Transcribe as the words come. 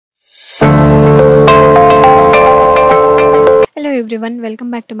everyone, welcome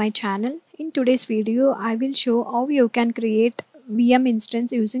back to my channel. In today's video, I will show how you can create VM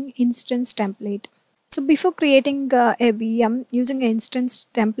instance using instance template. So before creating a VM using an instance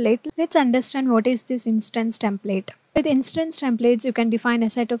template, let's understand what is this instance template. With instance templates, you can define a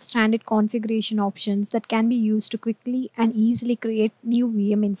set of standard configuration options that can be used to quickly and easily create new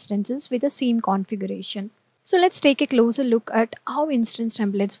VM instances with the same configuration. So let's take a closer look at how instance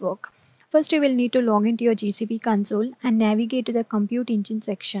templates work. First, you will need to log into your GCP console and navigate to the Compute Engine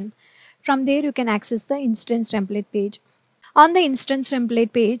section. From there, you can access the instance template page. On the instance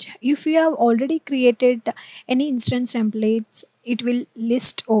template page, if you have already created any instance templates, it will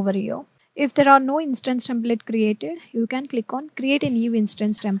list over here. If there are no instance template created, you can click on Create a new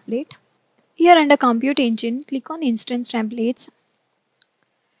instance template. Here under Compute Engine, click on Instance Templates.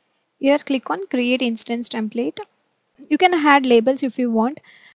 Here, click on Create Instance Template. You can add labels if you want.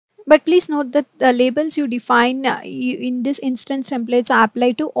 But please note that the labels you define in this instance templates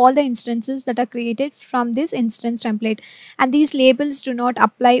apply to all the instances that are created from this instance template. And these labels do not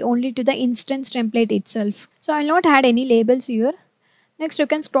apply only to the instance template itself. So I will not add any labels here. Next, you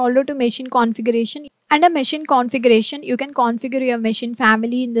can scroll down to machine configuration. Under machine configuration, you can configure your machine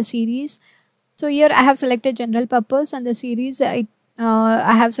family in the series. So here I have selected general purpose and the series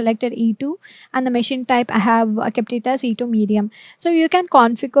I have selected E2 and the machine type I have kept it as E2 medium. So you can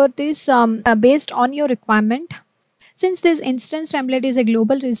configure this based on your requirement. Since this instance template is a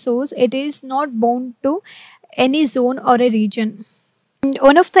global resource, it is not bound to any zone or a region. And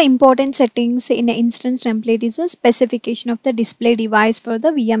one of the important settings in an instance template is a specification of the display device for the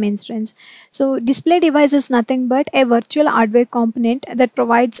VM instance. So display device is nothing but a virtual hardware component that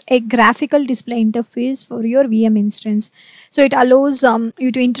provides a graphical display interface for your VM instance. So it allows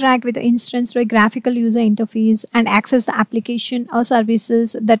you to interact with the instance through a graphical user interface and access the application or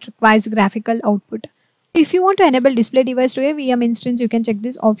services that requires graphical output. If you want to enable display device to a VM instance, you can check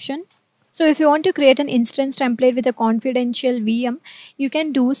this option. So if you want to create an instance template with a confidential VM, you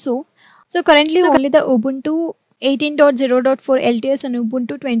can do so. So currently only the Ubuntu 18.0.4 LTS and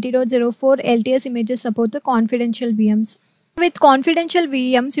Ubuntu 20.04 LTS images support the confidential VMs. With confidential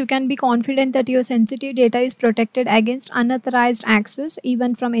VMs, you can be confident that your sensitive data is protected against unauthorized access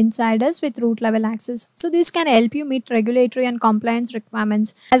even from insiders with root level access. So this can help you meet regulatory and compliance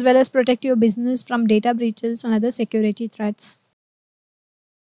requirements as well as protect your business from data breaches and other security threats.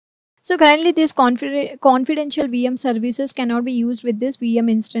 So currently these confidential VM services cannot be used with this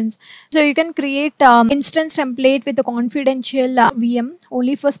VM instance. So you can create instance template with a confidential VM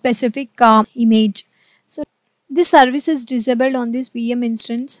only for specific image. So this service is disabled on this VM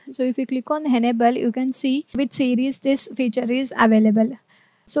instance. So if you click on enable, you can see which series this feature is available.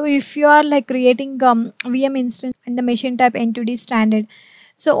 So if you are like creating VM instance and the machine type N2D standard,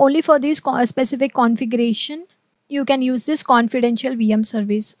 so only for this specific configuration, you can use this confidential VM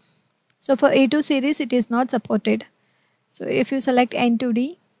service. So for A2 series, it is not supported. So if you select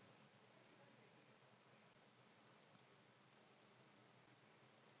N2D,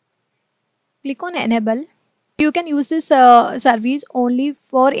 click on enable. You can use this service only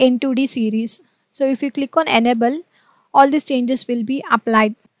for N2D series. So if you click on enable, all these changes will be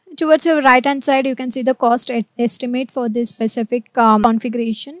applied. Towards your right hand side, you can see the cost estimate for this specific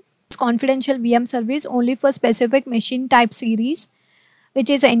configuration. It's confidential VM service only for specific machine type series, which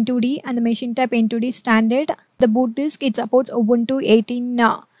is N2D and the machine type N2D standard. The boot disk, it supports Ubuntu 18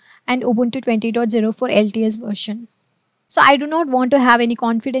 and Ubuntu 20.04 LTS version. So I do not want to have any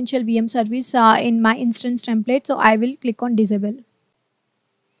confidential VM service in my instance template, so I will click on disable.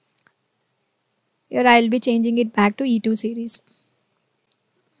 Here I will be changing it back to E2 series.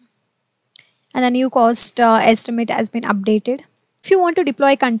 And the new cost estimate has been updated. If you want to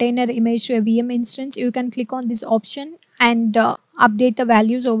deploy a container image to a VM instance, you can click on this option and update the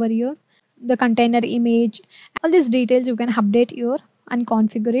values over here, the container image, all these details you can update here and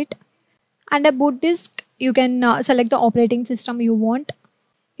configure it. Under boot disk, you can select the operating system you want.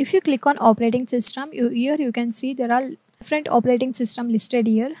 If you click on operating system, here you can see there are different operating system listed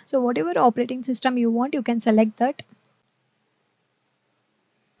here. So whatever operating system you want, you can select that.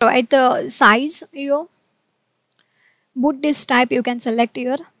 Provide the size here. Boot disk type you can select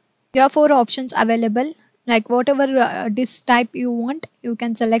here. You have 4 options available. Like whatever disk type you want, you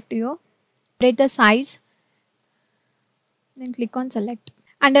can select here. Update the size. Then click on select.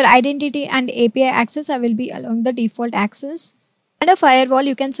 Under identity and API access, I will be allowing the default access. Under firewall,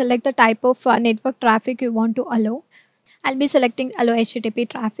 you can select the type of network traffic you want to allow. I'll be selecting allow HTTP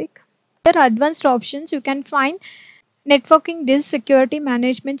traffic. Under advanced options, you can find networking, disk security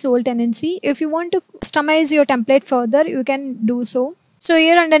management, sole tenancy. If you want to customize your template further, you can do so. So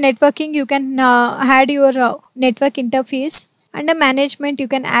here under networking, you can add your network interface. Under management, you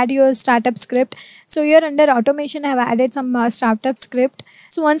can add your startup script. So here under automation, I have added some startup script.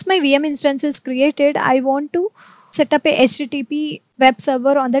 So once my VM instance is created, I want to set up a HTTP web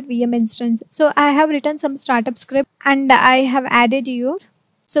server on that VM instance. So I have written some startup script and I have added here.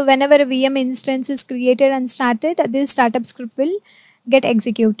 So whenever a VM instance is created and started, this startup script will get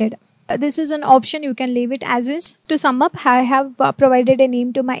executed. This is an option, you can leave it as is. To sum up, I have provided a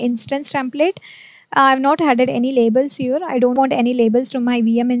name to my instance template. I have not added any labels here. I don't want any labels to my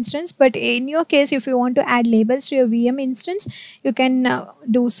VM instance, but in your case, if you want to add labels to your VM instance, you can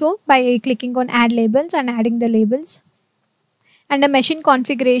do so by clicking on add labels and adding the labels. Under machine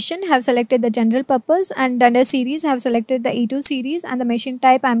configuration, I have selected the general purpose, and under series, I have selected the E2 series, and the machine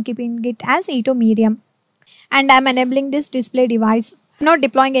type I am keeping it as E2 medium. And I am enabling this display device. I'm not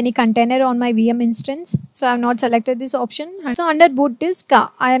deploying any container on my VM instance, so I have not selected this option. So under boot disk,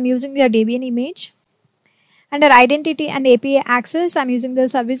 I am using the Debian image. Under identity and API access, I'm using the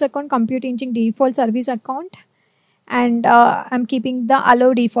service account, compute engine default service account, and I'm keeping the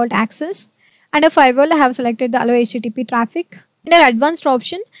allow default access. Under firewall, I have selected the allow HTTP traffic. Under advanced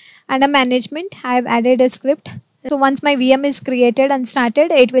option, under management, I have added a script. So once my VM is created and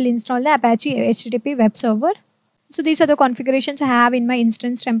started, it will install the Apache HTTP Webserver. So these are the configurations I have in my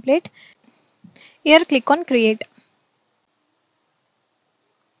instance template. Here click on create.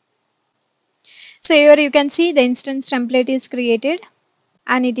 So here you can see the instance template is created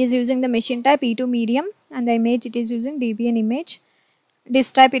and it is using the machine type E2 medium, and the image it is using Debian image.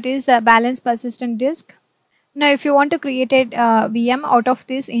 Disk type it is a balanced persistent disk. Now if you want to create a VM out of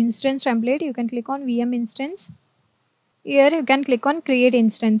this instance template, you can click on VM instance. Here you can click on create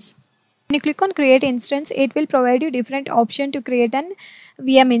instance. When you click on create instance, it will provide you different option to create an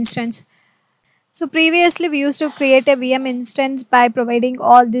VM instance. So previously we used to create a VM instance by providing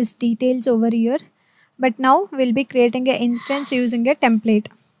all these details over here, but now we'll be creating an instance using a template.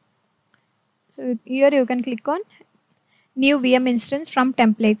 So here you can click on new VM instance from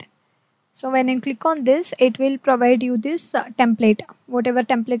template. So when you click on this, it will provide you this template. Whatever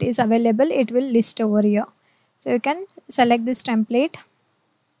template is available, it will list over here. So you can select this template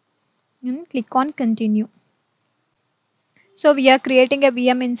and click on continue. So we are creating a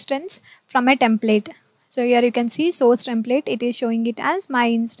VM instance from a template. So here you can see source template. It is showing it as my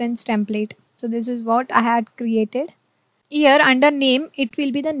instance template. So this is what I had created. Here under name, it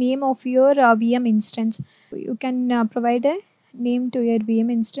will be the name of your VM instance. You can provide a name to your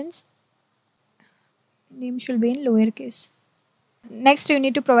VM instance. Name should be in lowercase. Next, you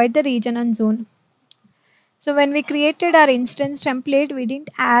need to provide the region and zone. So when we created our instance template, we didn't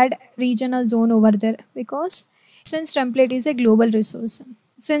add region or zone over there because instance template is a global resource.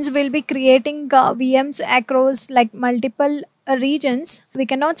 Since we'll be creating VMs across like multiple regions, we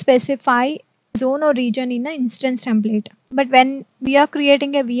cannot specify zone or region in an instance template. But when we are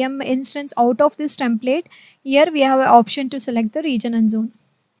creating a VM instance out of this template, here we have an option to select the region and zone.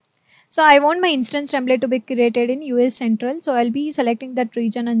 So I want my instance template to be created in US Central. So I'll be selecting that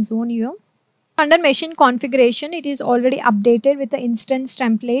region and zone here. Under machine configuration, it is already updated with the instance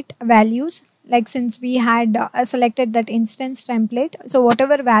template values. Like since we had selected that instance template, so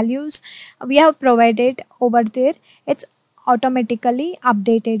whatever values we have provided over there, it's automatically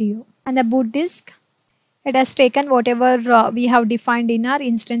updated here. And the boot disk, it has taken whatever we have defined in our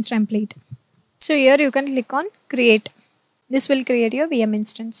instance template. So here you can click on create. This will create your VM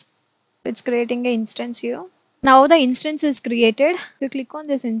instance. It's creating an instance here. Now the instance is created. You click on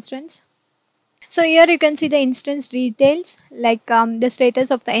this instance. So here you can see the instance details, like the status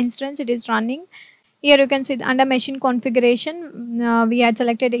of the instance, it is running. Here you can see under machine configuration, we had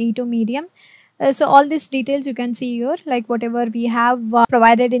selected E2 medium. So all these details you can see here, like whatever we have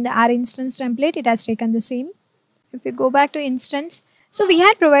provided in the R instance template, it has taken the same. If you go back to instance, so we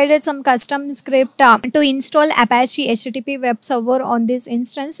had provided some custom script to install Apache HTTP Webserver on this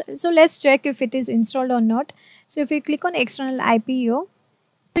instance. So let's check if it is installed or not. So if you click on external IP here,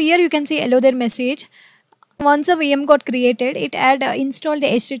 so here you can see hello there message. Once a VM got created, it had installed the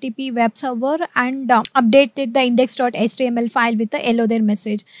HTTP web server and updated the index.html file with the hello there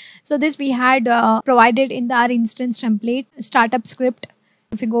message. So this we had provided in our instance template startup script.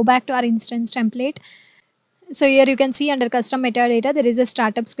 If you go back to our instance template, so here you can see under custom metadata, there is a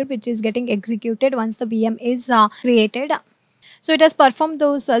startup script which is getting executed once the VM is created. So it has performed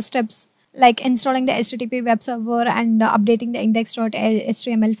those steps like installing the HTTP web server and updating the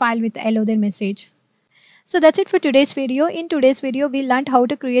index.html file with the hello there message. So that's it for today's video. In today's video, we learned how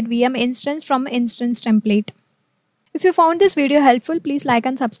to create VM instance from instance template. If you found this video helpful, please like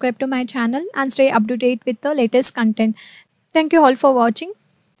and subscribe to my channel and stay up to date with the latest content. Thank you all for watching.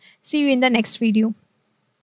 See you in the next video.